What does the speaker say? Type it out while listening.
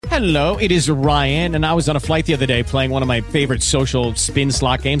Hello, it is Ryan, and I was on a flight the other day playing one of my favorite social spin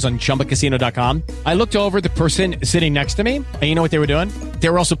slot games on ChumbaCasino.com. I looked over at the person sitting next to me, and you know what they were doing? They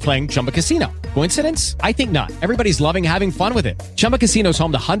were also playing Chumba Casino. Coincidence? I think not. Everybody's loving having fun with it. Chumba Casino is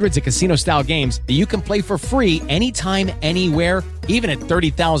home to hundreds of casino-style games that you can play for free anytime, anywhere, even at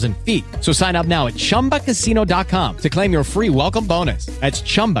 30,000 feet. So sign up now at ChumbaCasino.com to claim your free welcome bonus. That's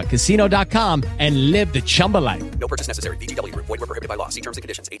ChumbaCasino.com and live the Chumba life. No purchase necessary. VGW. Void were prohibited by law. See terms and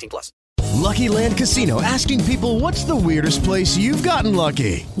conditions. 18+. Lucky Land Casino, asking people, what's the weirdest place you've gotten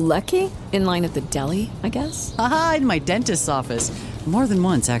lucky? Lucky? In line at the deli, I guess? Aha, in my dentist's office. More than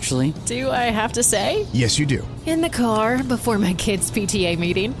once, actually. Do I have to say? Yes, you do. In the car before my kids' PTA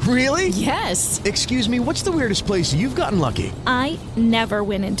meeting. Really? Yes. Excuse me, what's the weirdest place you've gotten lucky? I never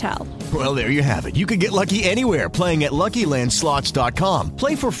win and tell. Well, there you have it. You can get lucky anywhere, playing at LuckyLandSlots.com.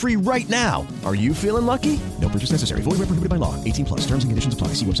 Play for free right now. Are you feeling lucky? No purchase necessary. Void where prohibited by law. 18+. Terms and conditions apply.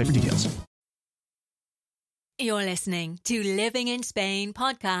 See website for details. You're listening to Living in Spain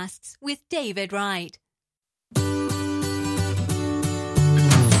podcasts with David Wright.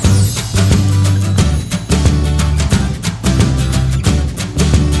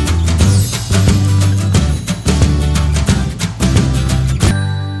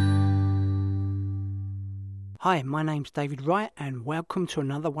 Hi, my name's David Wright and welcome to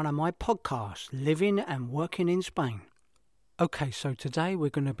another one of my podcasts, Living and Working in Spain. Okay, so today we're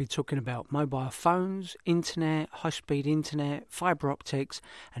going to be talking about mobile phones, internet, high-speed internet, fibre optics,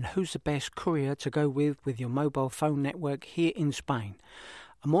 and who's the best courier to go with your mobile phone network here in Spain.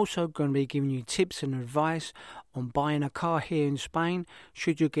 I'm also going to be giving you tips and advice on buying a car here in Spain.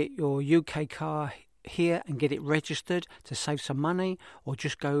 Should you get your UK car here and get it registered to save some money, or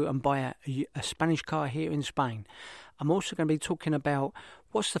just go and buy a Spanish car here in Spain? I'm also going to be talking about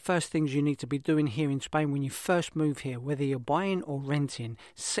what's the first things you need to be doing here in Spain when you first move here, whether you're buying or renting,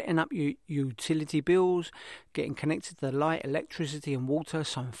 setting up your utility bills, getting connected to the light, electricity and water,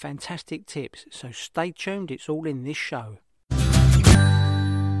 some fantastic tips. So stay tuned, it's all in this show.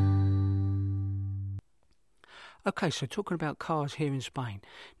 Okay, so talking about cars here in Spain.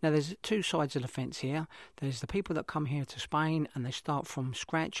 Now, there's two sides of the fence here. There's the people that come here to Spain and they start from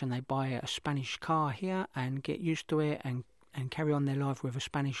scratch and they buy a Spanish car here and get used to it and carry on their life with a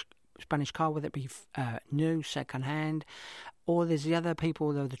Spanish car, whether it be new, second hand. Or there's the other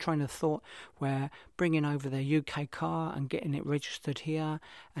people, the train of thought, where bringing over their UK car and getting it registered here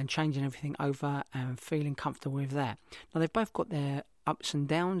and changing everything over and feeling comfortable with that. Now, they've both got their ups and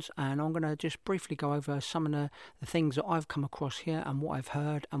downs, and I'm going to just briefly go over some of the things that I've come across here and what I've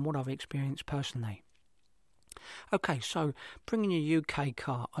heard and what I've experienced personally. Okay, so bringing your UK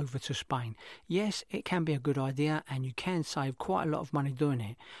car over to Spain. Yes, it can be a good idea and you can save quite a lot of money doing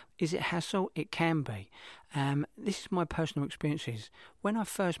it. Is it hassle? It can be. This is my personal experiences. When I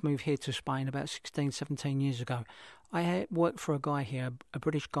first moved here to Spain about 16, 17 years ago, I had worked for a guy here, a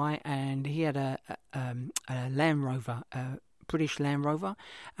British guy, and he had a Land Rover, British Land Rover,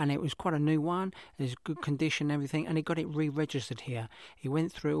 and it was quite a new one. It was good condition and everything, and he got it re-registered here. He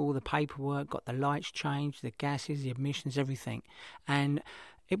went through all the paperwork, got the lights changed, the gases, the emissions, everything, and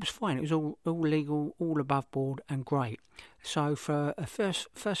it was fine. It was all legal, all above board, and great. So for the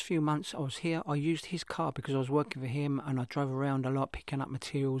first few months I was here, I used his car because I was working for him, and I drove around a lot picking up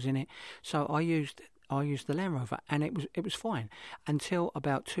materials in it. So I used the Land Rover, and it was fine until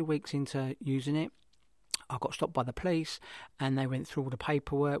about 2 weeks into using it. I got stopped by the police and they went through all the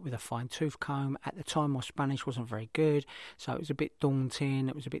paperwork with a fine-tooth comb. At the time, my Spanish wasn't very good, so it was a bit daunting,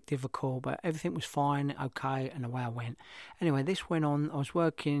 it was a bit difficult, but everything was fine, okay, and away I went. Anyway, this went on. I was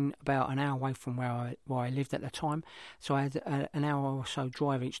working about an hour away from where I lived at the time, so I had an hour or so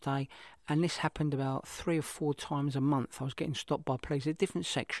drive each day, and this happened about 3 or 4 times a month. I was getting stopped by police at different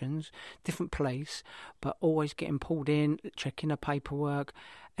sections, different police, but always getting pulled in, checking the paperwork.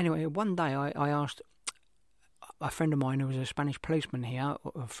 Anyway, one day I asked a friend of mine who was a Spanish policeman here,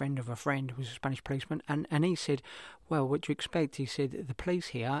 a friend of a friend who was a Spanish policeman, and he said, well, what do you expect? He said, the police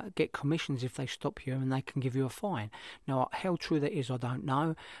here get commissions if they stop you and they can give you a fine. Now, how true that is, I don't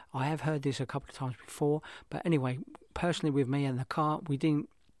know. I have heard this a couple of times before, but anyway, personally with me and the car, we didn't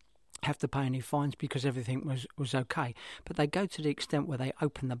have to pay any fines because everything was okay. But they go to the extent where they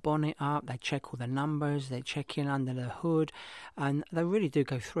open the bonnet up, they check all the numbers, they check in under the hood, and they really do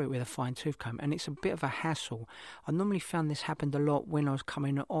go through it with a fine-tooth comb, and it's a bit of a hassle. I normally found this happened a lot when I was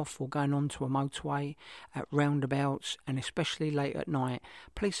coming off or going onto a motorway at roundabouts, and especially late at night.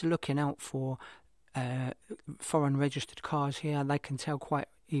 Police are looking out for foreign registered cars here. They can tell quite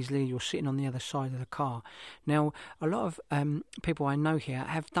easily. You're sitting on the other side of the car. Now, a lot of people I know here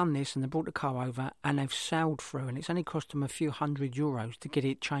have done this and they brought the car over and they've sailed through, and it's only cost them a few €100 to get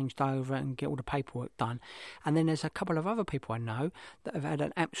it changed over and get all the paperwork done. And then there's a couple of other people I know that have had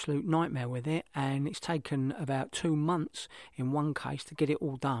an absolute nightmare with it, and it's taken about 2 months in one case to get it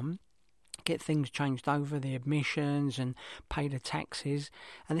all done, get things changed over, the admissions, and pay the taxes.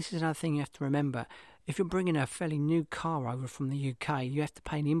 And this is another thing you have to remember. If you're bringing a fairly new car over from the UK, you have to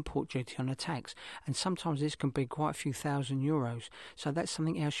pay an import duty on the tax, and sometimes this can be quite a few €1,000. So that's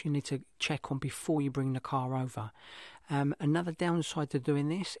something else you need to check on before you bring the car over. Another downside to doing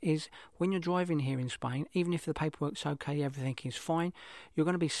this is when you're driving here in Spain, even if the paperwork's okay, everything is fine, you're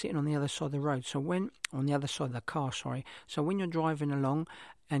going to be sitting on the other side of the road. So on the other side of the car, sorry. So when you're driving along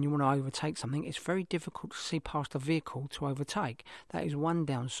and you want to overtake something, it's very difficult to see past a vehicle to overtake. That is one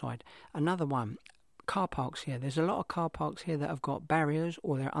downside. Another one, car parks here. There's a lot of car parks here that have got barriers,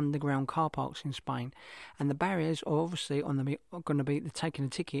 or they're underground car parks in Spain, and the barriers are obviously going to be taking a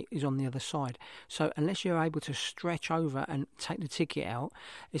ticket is on the other side. So unless you're able to stretch over and take the ticket out,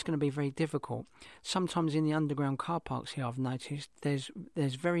 it's going to be very difficult. Sometimes in the underground car parks here, I've noticed there's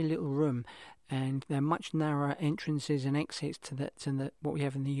very little room, and they're much narrower entrances and exits to what we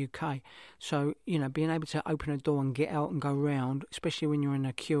have in the UK. So, being able to open a door and get out and go round, especially when you're in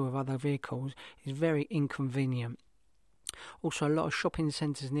a queue of other vehicles, is very inconvenient. Also, a lot of shopping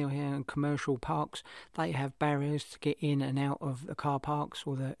centres near here and commercial parks, they have barriers to get in and out of the car parks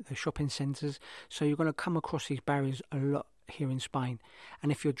or the shopping centres. So you're going to come across these barriers a lot here in Spain.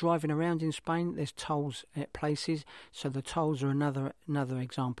 And if you're driving around in Spain, there's tolls at places, so the tolls are another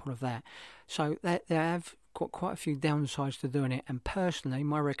example of that. So they have got quite a few downsides to doing it, and personally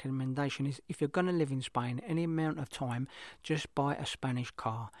my recommendation is, if you're going to live in Spain any amount of time, just buy a Spanish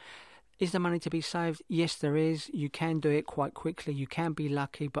car. Is there money to be saved? Yes, there is. You can do it quite quickly. You can be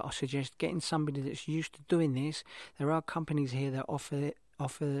lucky, but I suggest getting somebody that's used to doing this. There are companies here that offer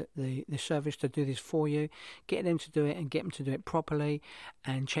the service to do this for you. Get them to do it and get them to do it properly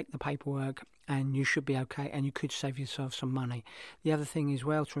and check the paperwork, and you should be okay, and you could save yourself some money. The other thing as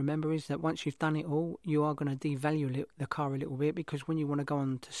well to remember is that once you've done it all, you are going to devalue the car a little bit, because when you want to go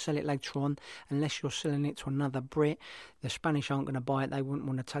on to sell it later on, unless you're selling it to another Brit, the Spanish aren't going to buy it. They wouldn't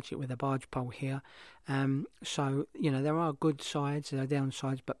want to touch it with a barge pole here. So, there are good sides, there are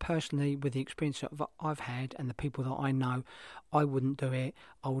downsides, but personally, with the experience that I've had and the people that I know, I wouldn't do it.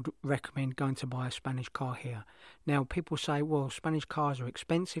 I would recommend going to buy a Spanish car here. Now, people say, well, Spanish cars are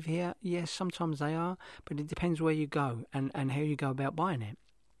expensive here. Yes, sometimes they are, but it depends where you go and how you go about buying it.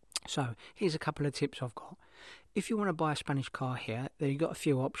 So, here's a couple of tips I've got. If you want to buy a Spanish car here, you've got a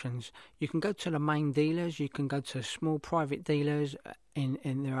few options. You can go to the main dealers, you can go to small private dealers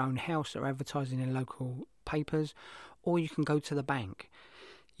in their own house that are advertising in local papers, or you can go to the bank.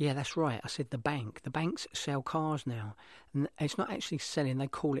 Yeah, that's right, I said the bank. The banks sell cars now. And it's not actually selling, they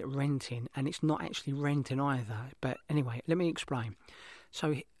call it renting, and it's not actually renting either. But anyway, let me explain.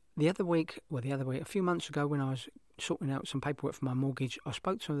 So a few months ago, when I was sorting out some paperwork for my mortgage, I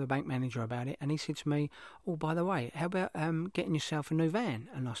spoke to the bank manager about it, and he said to me, oh, by the way, how about getting yourself a new van?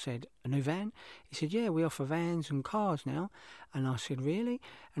 And I said, a new van? He said, yeah, we offer vans and cars now. And I said, really?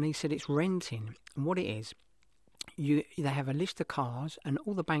 And he said, it's renting. And what it is, they have a list of cars, and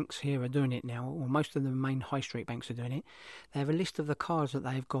all the banks here are doing it now, or most of the main high street banks are doing it. They have a list of the cars that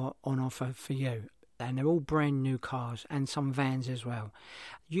they've got on offer for you, and they're all brand new cars, and some vans as well.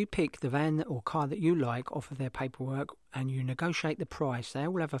 You pick the van or car that you like off of their paperwork, and you negotiate the price. They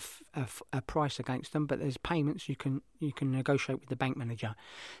all have a price against them, but there's payments you can negotiate with the bank manager.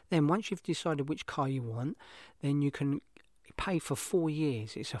 Then once you've decided which car you want, then you can pay for 4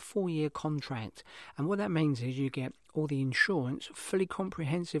 years. It's a 4-year contract, and what that means is you get all the insurance, fully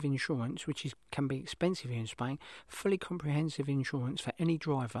comprehensive insurance, which can be expensive here in Spain. Fully comprehensive insurance for any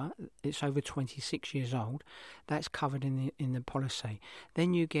driver that's over 26 years old. That's covered in the policy.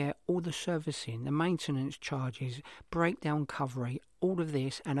 Then you get all the servicing, the maintenance charges, breakdown coverage, all of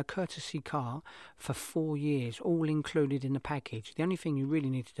this, and a courtesy car for 4 years, all included in the package. The only thing you really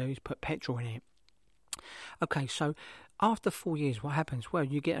need to do is put petrol in it. Okay, so after 4 years, what happens? Well,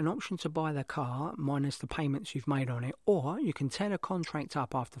 you get an option to buy the car minus the payments you've made on it, or you can tear the contract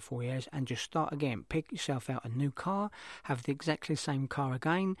up after 4 years and just start again. Pick yourself out a new car, have the exactly same car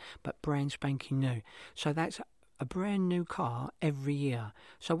again, but brand spanking new. So that's a brand new car every year.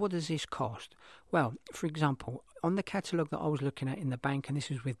 So what does this cost? Well, for example, on the catalogue that I was looking at in the bank, and this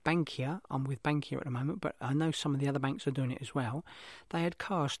is with Bankia, I'm with Bankia at the moment, but I know some of the other banks are doing it as well, they had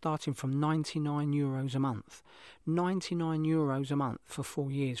cars starting from €99 a month. €99 a month for 4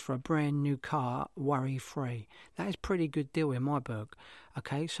 years for a brand new car, worry-free. That is a pretty good deal in my book.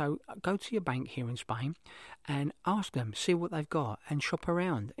 Okay, so go to your bank here in Spain and ask them, see what they've got, and shop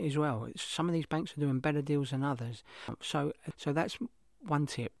around as well. Some of these banks are doing better deals than others. So that's one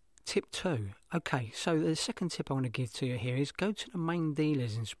tip. Tip 2. Okay, so the second tip I want to give to you here is go to the main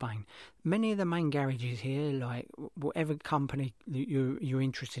dealers in Spain. Many of the main garages here, like whatever company you're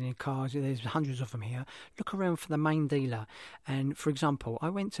interested in cars, there's hundreds of them here. Look around for the main dealer. And for example, I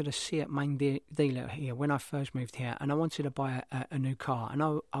went to the Seat main dealer here when I first moved here, and I wanted to buy a new car. And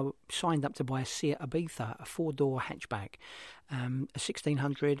I signed up to buy a Seat Ibiza, a 4-door hatchback, a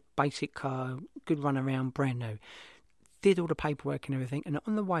 1600 basic car, good run around, brand new. Did all the paperwork and everything, and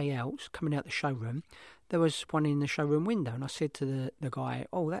on the way out, coming out the showroom, there was one in the showroom window, and I said to the guy,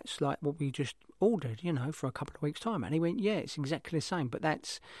 "Oh, that's like what we just ordered, for a couple of weeks' time." And he went, "Yeah, it's exactly the same, but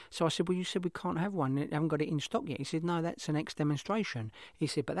that's..." So I said, "Well, you said we can't have one, haven't got it in stock yet." He said, "No, that's an ex-demonstration." He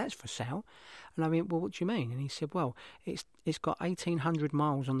said, "But that's for sale." And I went, "Well, what do you mean?" And he said, "Well, it's got 1,800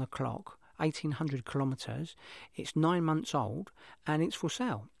 miles on the clock, 1,800 kilometres, it's 9 months old, and it's for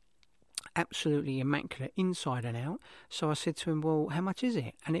sale. Absolutely immaculate inside and out." So I said to him, "Well, how much is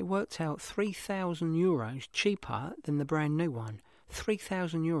it?" And it worked out €3,000 cheaper than the brand new one.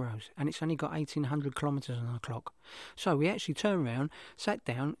 €3,000, and it's only got 1,800 kilometres on the clock. So we actually turned around, sat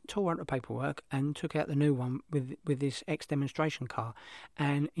down, tore out the paperwork, and took out the new one with this ex-demonstration car.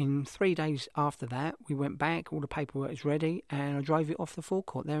 And in 3 days after that, we went back, all the paperwork is ready, and I drove it off the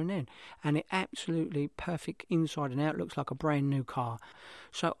forecourt there and then. And it absolutely perfect inside and out, looks like a brand new car.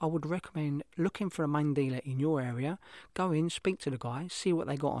 So I would recommend looking for a main dealer in your area, go in, speak to the guy, see what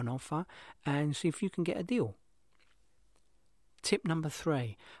they got on offer, and see if you can get a deal. Tip number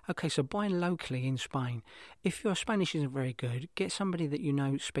 3. Okay, so buying locally in Spain. If your Spanish isn't very good, get somebody that you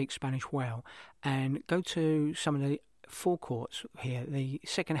know speaks Spanish well, and go to some of the forecourts here, the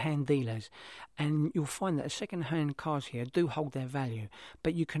second-hand dealers, and you'll find that the second-hand cars here do hold their value,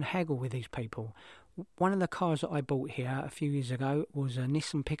 but you can haggle with these people. One of the cars that I bought here a few years ago was a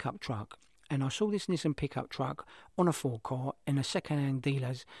Nissan pickup truck. And I saw this Nissan pickup truck on a forecourt in a second-hand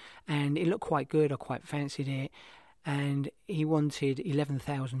dealer's, and it looked quite good. I quite fancied it. And he wanted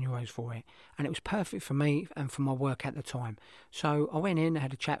 €11,000 for it, and it was perfect for me and for my work at the time. So I went in,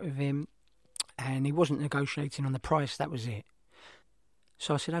 had a chat with him, and he wasn't negotiating on the price. That was it.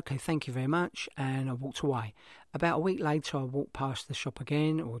 So I said, "Okay, thank you very much," and I walked away. About a week later, I walked past the shop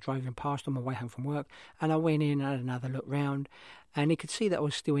again, or drove in past on my way home from work, and I went in and had another look round, and he could see that I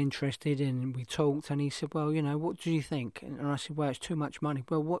was still interested, and we talked, and he said, "Well, what do you think?" And I said, "Well, it's too much money."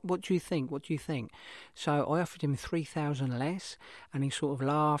 "Well, what do you think? What do you think?" So I offered him 3,000 less, and he sort of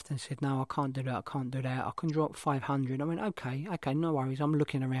laughed and said, "No, I can't do that, I can't do that, I can drop 500. I went, okay, no worries, I'm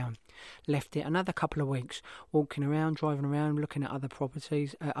looking around. Left it another couple of weeks, walking around, driving around, looking at other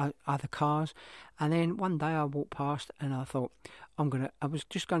properties, other cars, and then one day I walked past and I thought, I was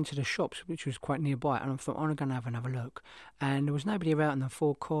just going to the shops, which was quite nearby, and I thought, I'm going to have another look. And there was nobody about in the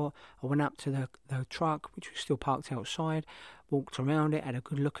forecourt. I went up to the truck, which was still parked outside, walked around it, had a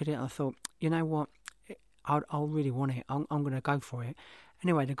good look at it, and I thought, you know what, I'll really want it. I'm going to go for it.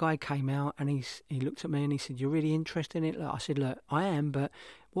 Anyway, the guy came out and he looked at me and he said, "You're really interested in it?" I said, "Look, I am, but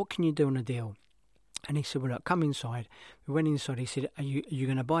what can you do on a deal?" And he said, "Well, look, come inside." We went inside. He said, Are you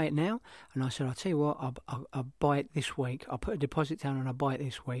going to buy it now?" And I said, "I'll tell you what, I'll buy it this week. I'll put a deposit down and I'll buy it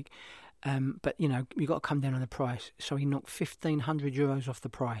this week. But, you've got to come down on the price." So he knocked €1,500 off the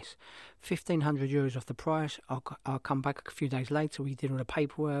price. €1,500 off the price. I'll come back a few days later. We did all the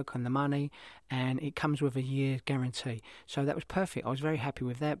paperwork and the money, and it comes with a year guarantee. So that was perfect. I was very happy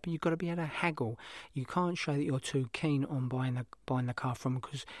with that. But you've got to be able to haggle. You can't show that you're too keen on buying the car from them,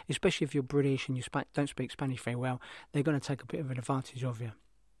 because especially if you're British and you don't speak Spanish very well, they're going to take a bit of an advantage of you.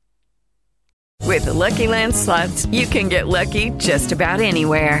 With the Lucky Land Slots, you can get lucky just about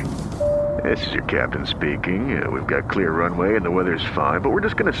anywhere. This is your captain speaking. We've got clear runway and the weather's fine, but we're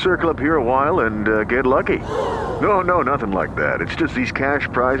just going to circle up here a while and get lucky. No, nothing like that. It's just these cash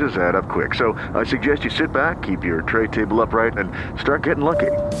prizes add up quick. So I suggest you sit back, keep your tray table upright, and start getting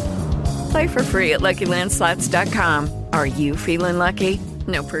lucky. Play for free at LuckyLandSlots.com. Are you feeling lucky?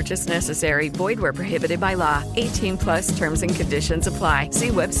 No purchase necessary. Void where prohibited by law. 18+ terms and conditions apply. See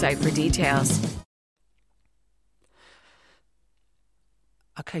website for details.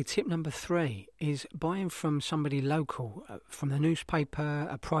 Okay, tip number 3 is buying from somebody local, from the newspaper,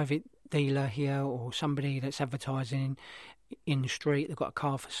 a private dealer here, or somebody that's advertising in the street, they've got a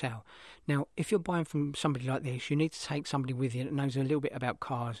car for sale. Now, if you're buying from somebody like this, you need to take somebody with you that knows a little bit about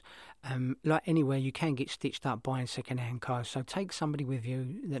cars. Like anywhere, you can get stitched up buying second-hand cars. So take somebody with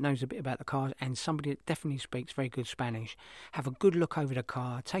you that knows a bit about the cars and somebody that definitely speaks very good Spanish. Have a good look over the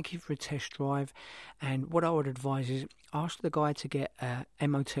car, take it for a test drive, and what I would advise is ask the guy to get a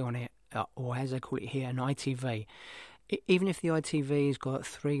MOT on it, or as they call it here, an ITV. Even if the ITV has got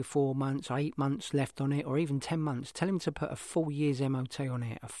 3, 4 months, 8 months left on it, or even 10 months, tell him to put a full year's MOT on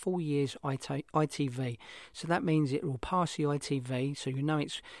it, a full year's ITV. So that means it will pass the ITV, so you know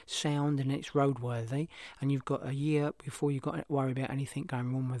it's sound and it's roadworthy, and you've got a year before you've got to worry about anything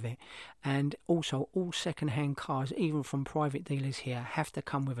going wrong with it. And also, all second-hand cars, even from private dealers here, have to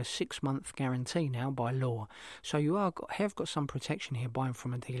come with a 6-month guarantee now by law. So you have got some protection here buying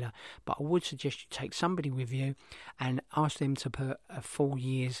from a dealer, but I would suggest you take somebody with you and ask them to put a full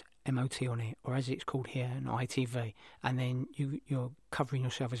year's MOT on it, or as it's called here, an ITV, and then you're covering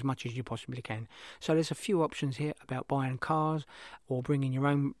yourself as much as you possibly can. So there's a few options here about buying cars or bringing your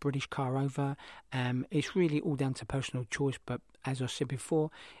own British car over. It's really all down to personal choice, but as I said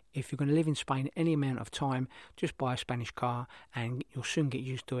before, if you're going to live in Spain any amount of time, just buy a Spanish car and you'll soon get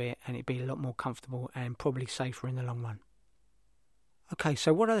used to it, and it'll be a lot more comfortable and probably safer in the long run. Okay,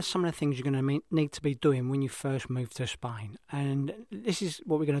 so what are some of the things you're going to need to be doing when you first move to Spain? And this is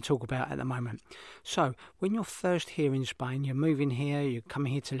what we're going to talk about at the moment. So, when you're first here in Spain, you're moving here, you're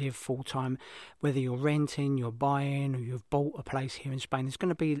coming here to live full-time, whether you're renting, you're buying, or you've bought a place here in Spain, there's going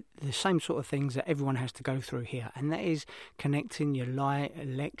to be the same sort of things that everyone has to go through here, and that is connecting your light,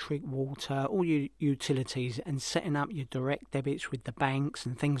 electric, water, all your utilities, and setting up your direct debits with the banks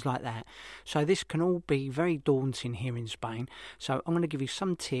and things like that. So this can all be very daunting here in Spain. So I'm going to give you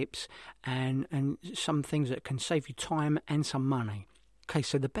some tips and some things that can save you time and some money. Okay,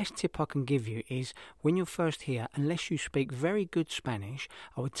 so the best tip I can give you is when you're first here, unless you speak very good Spanish,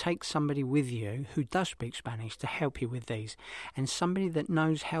 I would take somebody with you who does speak Spanish to help you with these, and somebody that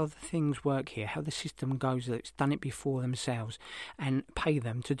knows how the things work here, how the system goes, that's done it before themselves, and pay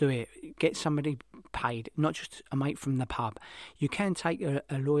them to do it. Get somebody paid, not just a mate from the pub. You can take a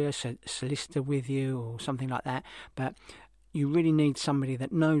lawyer, solicitor with you or something like that, but you really need somebody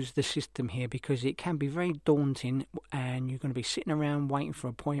that knows the system here, because it can be very daunting and you're going to be sitting around waiting for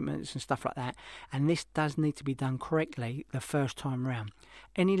appointments and stuff like that, and this does need to be done correctly the first time round.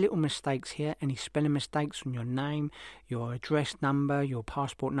 Any little mistakes here, any spelling mistakes on your name, your address number, your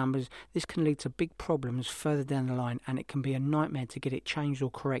passport numbers, this can lead to big problems further down the line, and it can be a nightmare to get it changed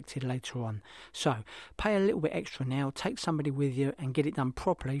or corrected later on. So pay a little bit extra now, take somebody with you and get it done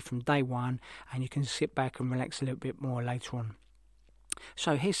properly from day one, and you can sit back and relax a little bit more later on.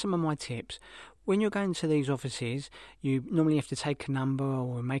 So here's some of my tips. When you're going to these offices, you normally have to take a number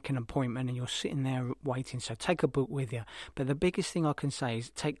or make an appointment, and you're sitting there waiting, so take a book with you. But the biggest thing I can say is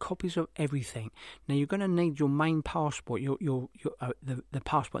take copies of everything. Now, you're going to need your main passport, the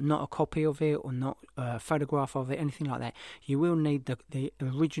passport, not a copy of it or not a photograph of it, anything like that. You will need the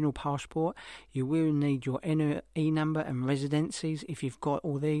original passport. You will need your NE number and residencies if you've got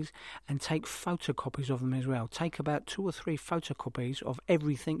all these, and take photocopies of them as well. Take about 2 or 3 photocopies of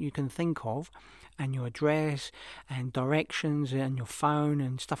everything you can think of, and your address and directions and your phone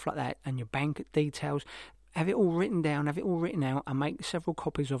and stuff like that, and your bank details. Have it all written down, have it all written out, and make several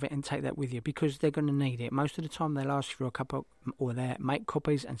copies of it and take that with you, because they're going to need it. Most of the time they'll ask you for a couple, or they make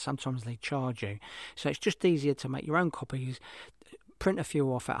copies, and sometimes they charge you. So it's just easier to make your own copies, print a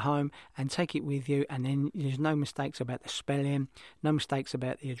few off at home and take it with you, and then there's no mistakes about the spelling, no mistakes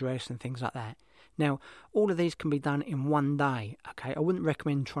about the address and things like that. Now, all of these can be done in one day, okay? I wouldn't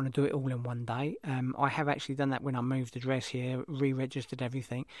recommend trying to do it all in one day. I have actually done that when I moved address here, re-registered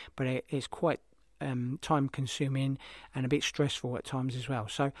everything, but it's quite time consuming and a bit stressful at times as well.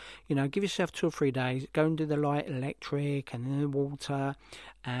 So, give yourself 2 or 3 days, go and do the light, electric, and then the water,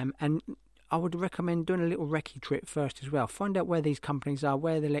 and I would recommend doing a little recce trip first as well. Find out where these companies are,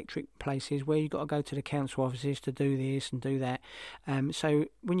 where the electric place is, where you've got to go to the council offices to do this and do that. So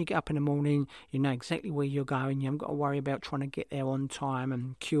when you get up in the morning, you know exactly where you're going. You haven't got to worry about trying to get there on time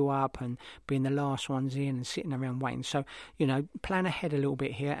and queue up and being the last ones in and sitting around waiting. So, plan ahead a little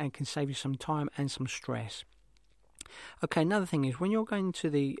bit here and can save you some time and some stress. Okay, another thing is when you're going to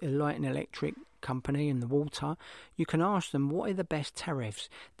the light and electric company and the water, you can ask them what are the best tariffs.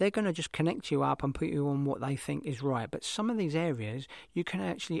 They're going to just connect you up and put you on what they think is right. But some of these areas, you can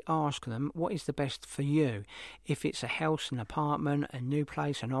actually ask them what is the best for you. If it's a house, an apartment, a new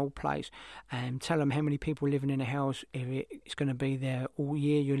place, an old place, and tell them how many people living in a house, if it's going to be there all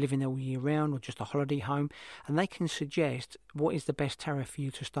year, you're living there all year round, or just a holiday home, and they can suggest what is the best tariff for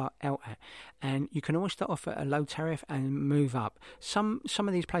you to start out at. And you can always start off at a low tariff and move up. Some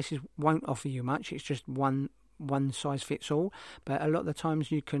of these places won't offer you much. It's just one size fits all. But a lot of the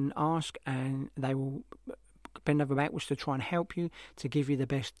times you can ask and they will bend over backwards to try and help you to give you the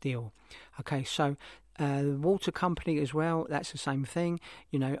best deal. Okay, so the water company as well, that's the same thing.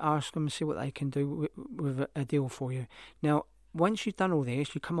 Ask them, see what they can do with a deal for you. Now, once you've done all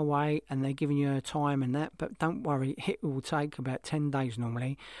this, you come away and they're giving you a time and that, but don't worry, it will take about 10 days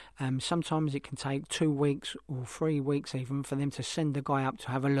normally. Sometimes it can take 2 weeks or 3 weeks even for them to send a guy up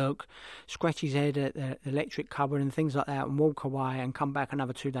to have a look, scratch his head at the electric cupboard and things like that, and walk away and come back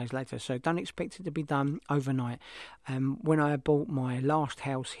another 2 days later. So don't expect it to be done overnight. When I bought my last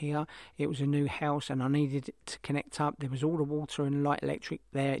house here, it was a new house and I needed it to connect up. There was all the water and light electric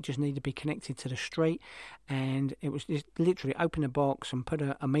there. It just needed to be connected to the street, and it was just literally open a box and put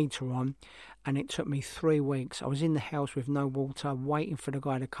a meter on, and it took me 3 weeks. I was in the house with no water, waiting for the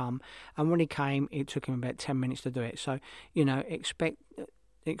guy to come, and when he came, it took him about 10 minutes to do it. So, expect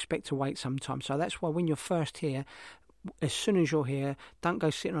to wait some time. So that's why when you're first here, as soon as you're here, don't go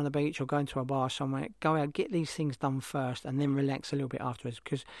sitting on the beach or going to a bar somewhere. Go out, get these things done first, and then relax a little bit afterwards,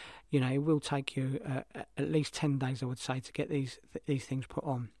 because, it will take you at least 10 days, I would say, to get these things put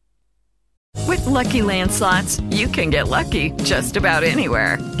on. With Lucky Land Slots, you can get lucky just about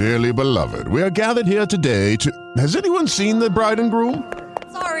anywhere. Dearly beloved, we are gathered here today to... Has anyone seen the bride and groom?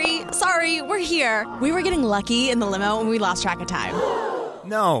 Sorry, we're here. We were getting lucky in the limo and we lost track of time.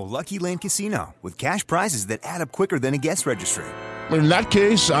 No, Lucky Land Casino, with cash prizes that add up quicker than a guest registry. In that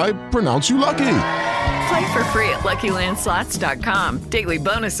case, I pronounce you lucky. Play for free at LuckyLandSlots.com. Daily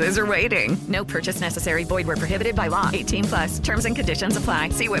bonuses are waiting. No purchase necessary. Void where prohibited by law. 18+. Terms and conditions apply.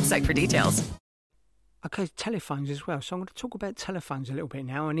 See website for details. Okay, telephones as well. So I'm going to talk about telephones a little bit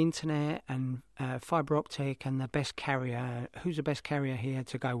now, and internet and fibre optic and the best carrier. Who's the best carrier here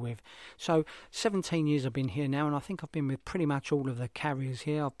to go with? So 17 years I've been here now, and I think I've been with pretty much all of the carriers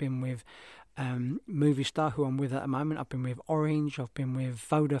here. I've been with Movistar, who I'm with at the moment. I've been with Orange. I've been with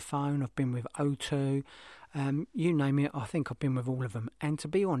Vodafone. I've been with O2. You name it, I think I've been with all of them. And to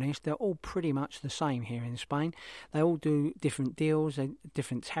be honest, they're all pretty much the same here in Spain. They all do different deals,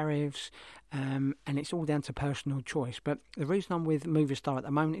 different tariffs, and it's all down to personal choice. But the reason I'm with Movistar at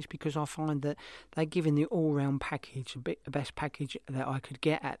the moment is because I find that they're giving the all-round package, the best package that I could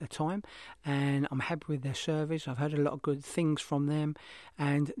get at the time, and I'm happy with their service. I've heard a lot of good things from them.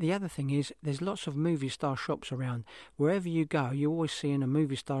 And the other thing is, there's lots of Movistar shops around. Wherever you go, you're always seeing a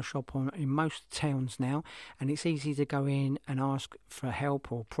Movistar shop in most towns now, and it's easy to go in and ask for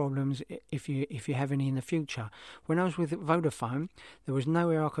help or problems if you have any in the future. When I was with Vodafone, there was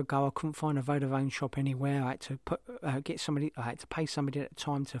nowhere I could go. I couldn't find a Vodafone shop anywhere. I had to I had to pay somebody at the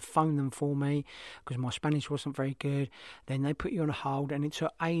time to phone them for me because my Spanish wasn't very good. Then they put you on a hold, and it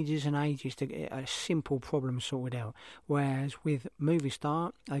took ages and ages to get a simple problem sorted out. Whereas with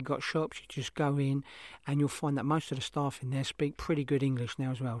Movistar, they got shops, you just go in and you'll find that most of the staff in there speak pretty good English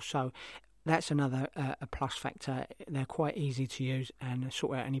now as well. So that's another a plus factor. They're quite easy to use and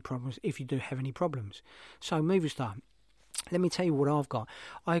sort out any problems if you do have any problems. So Movistar, let me tell you what I've got.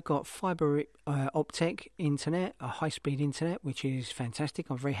 I've got fibre optic internet, a high-speed internet, which is fantastic.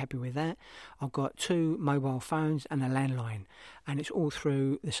 I'm very happy with that. I've got 2 mobile phones and a landline, and it's all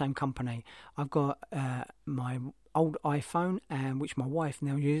through the same company. I've got my old iPhone, which my wife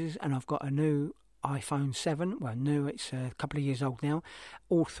now uses, and I've got a new iPhone 7, well new, it's a couple of years old now,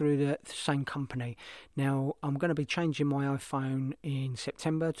 all through the same company. Now I'm going to be changing my iPhone in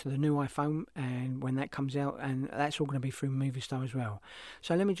September to the new iPhone, and when that comes out, and that's all going to be through Movistar as well.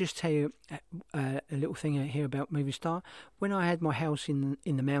 So let me just tell you a little thing here about Movistar. When I had my house in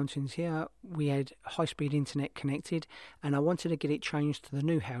the mountains here, we had high-speed internet connected, and I wanted to get it changed to the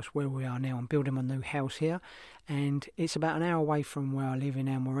new house where we are now. I'm building my new house here, and it's about an hour away from where I live in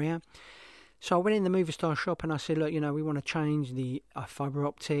Almeria. So I went in the Movistar shop and I said, look, we want to change the fibre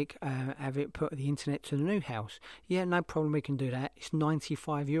optic, have it put the internet to the new house. Yeah, no problem, we can do that. It's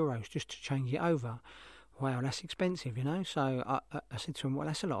 €95 just to change it over. Wow, that's expensive, So I said to them, well,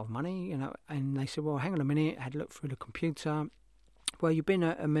 that's a lot of money, And they said, well, hang on a minute. I had to look through the computer. Well, you've been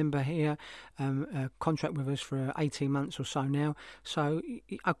a member here, a contract with us for 18 months or so now. So,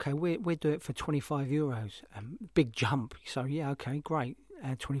 okay, we'll do it for €25. Big jump. So, yeah, okay, great.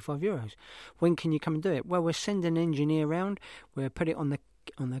 €25. When can you come and do it? Well, we're sending an engineer round. We'll put it on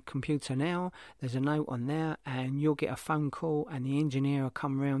the computer now. There's a note on there, and you'll get a phone call, and the engineer will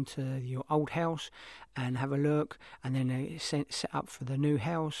come round to your old house and have a look, and then they set up for the new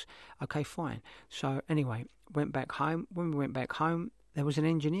house. Okay, fine. So anyway, went back home. When we went back home, there was an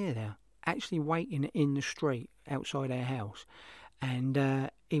engineer there, actually waiting in the street outside our house. And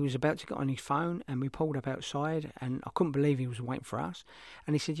he was about to get on his phone, and we pulled up outside, and I couldn't believe he was waiting for us.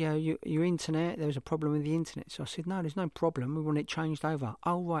 And he said, yeah, your internet, there was a problem with the internet. So I said, no, there's no problem. We want it changed over.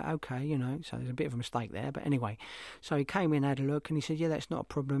 Oh, right, okay, so there's a bit of a mistake there. But anyway, so he came in, had a look, and he said, yeah, that's not a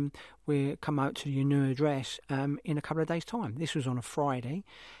problem. We'll come out to your new address in a couple of days' time. This was on a Friday.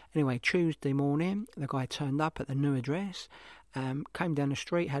 Anyway, Tuesday morning, the guy turned up at the new address, came down the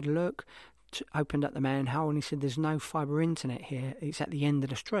street, had a look, opened up the manhole, and he said, there's no fibre internet here, it's at the end of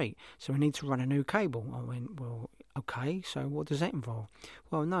the street, so we need to run a new cable. I went, well, okay, so what does that involve?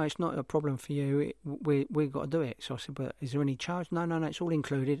 Well, no, it's not a problem for you, we've got to do it. So I said, but is there any charge? No, it's all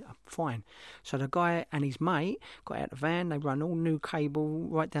included. Fine. So the guy and his mate got out the van, they run all new cable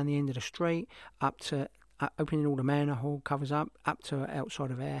right down the end of the street, up to opening all the manhole covers up to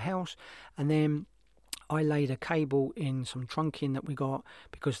outside of our house, and then I laid a cable in some trunking that we got,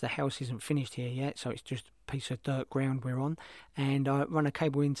 because the house isn't finished here yet, so it's just a piece of dirt ground we're on, and I run a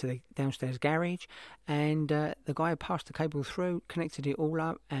cable into the downstairs garage, and the guy passed the cable through, connected it all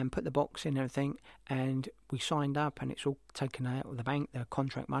up, and put the box in and everything, and we signed up, and it's all taken out of the bank, the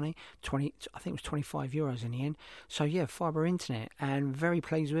contract money, I think it was €25 in the end. So yeah, fibre internet, and very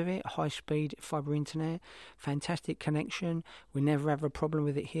pleased with it. High speed fibre internet, fantastic connection. We never have a problem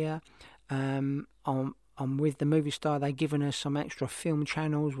with it here. I'm with the Movie Star. They've given us some extra film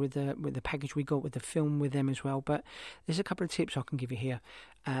channels with the package we got with the film with them as well. But there's a couple of tips I can give you here.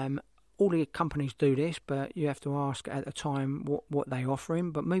 All the companies do this, but you have to ask at the time what they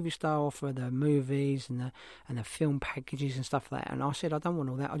offering. But Movie Star offer the movies and the film packages and stuff like that. And I said, I don't want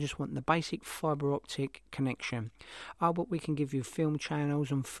all that. I just want the basic fibre optic connection. Oh, but we can give you film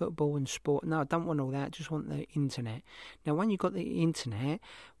channels and football and sport. No, I don't want all that. I just want the internet. Now, when you've got the internet,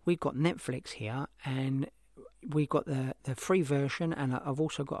 we've got Netflix here, and we got the free version, and I've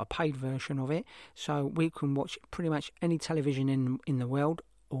also got a paid version of it, so we can watch pretty much any television in the world,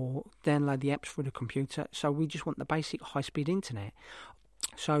 or download the apps through the computer. So we just want the basic high-speed internet.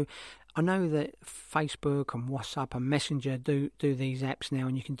 So I know that Facebook and WhatsApp and Messenger do these apps now,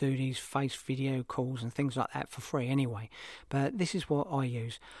 and you can do these face video calls and things like that for free anyway. But this is what I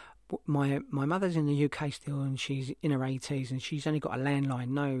use. My mother's in the UK still, and she's in her 80s, and she's only got a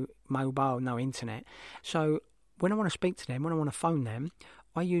landline, no mobile, no internet. So when I want to speak to them, when I want to phone them,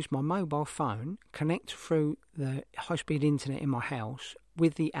 I use my mobile phone, connect through the high-speed internet in my house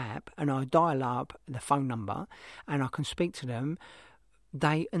with the app, and I dial up the phone number, and I can speak to them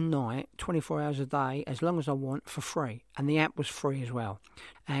day and night, 24 hours a day, as long as I want, for free. And the app was free as well.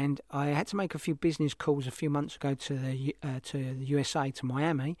 And I had to make a few business calls a few months ago to the USA, to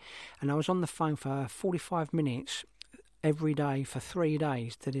Miami, and I was on the phone for 45 minutes every day for 3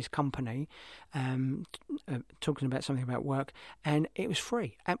 days to this company, talking about something about work, and it was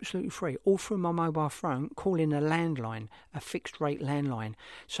free, absolutely free, all through my mobile phone, calling a landline, a fixed rate landline.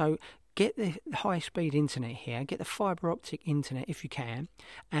 So get the high-speed internet here, get the fibre optic internet if you can,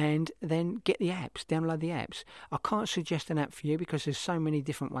 and then get the apps, download the apps. I can't suggest an app for you because there's so many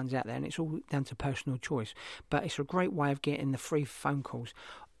different ones out there, and it's all down to personal choice, but it's a great way of getting the free phone calls.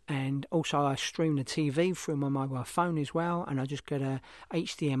 And also I stream the TV through my mobile phone as well, and I just get a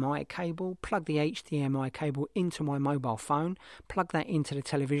HDMI cable, plug the HDMI cable into my mobile phone, plug that into the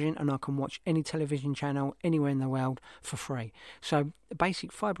television, and I can watch any television channel anywhere in the world for free. So the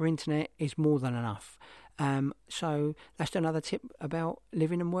basic fibre internet is more than enough. So that's another tip about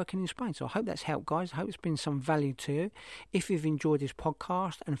living and working in Spain. So I hope that's helped, guys. I hope it's been some value to you. If you've enjoyed this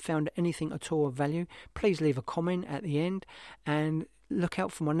podcast and found anything at all of value, please leave a comment at the end, and look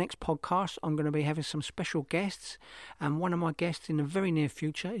out for my next podcast. I'm going to be having some special guests, and one of my guests in the very near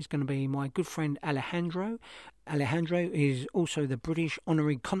future is going to be my good friend Alejandro. Alejandro is also the British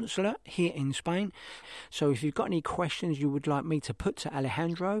Honorary Consulate here in Spain. So if you've got any questions you would like me to put to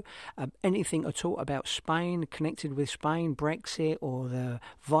Alejandro, anything at all about Spain, connected with Spain, Brexit, or the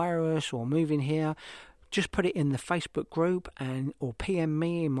virus, or moving here, just put it in the Facebook group or PM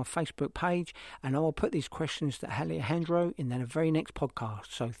me in my Facebook page, and I will put these questions to Alejandro in the very next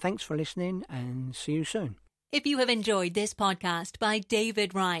podcast. So thanks for listening, and see you soon. If you have enjoyed this podcast by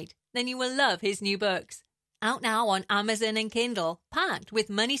David Wright, then you will love his new books. Out now on Amazon and Kindle, packed with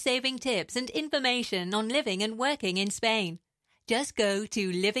money-saving tips and information on living and working in Spain. Just go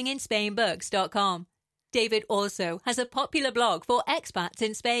to livinginspainbooks.com. David also has a popular blog for expats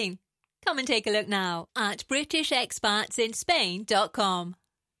in Spain. Come and take a look now at BritishExpatsInSpain.com.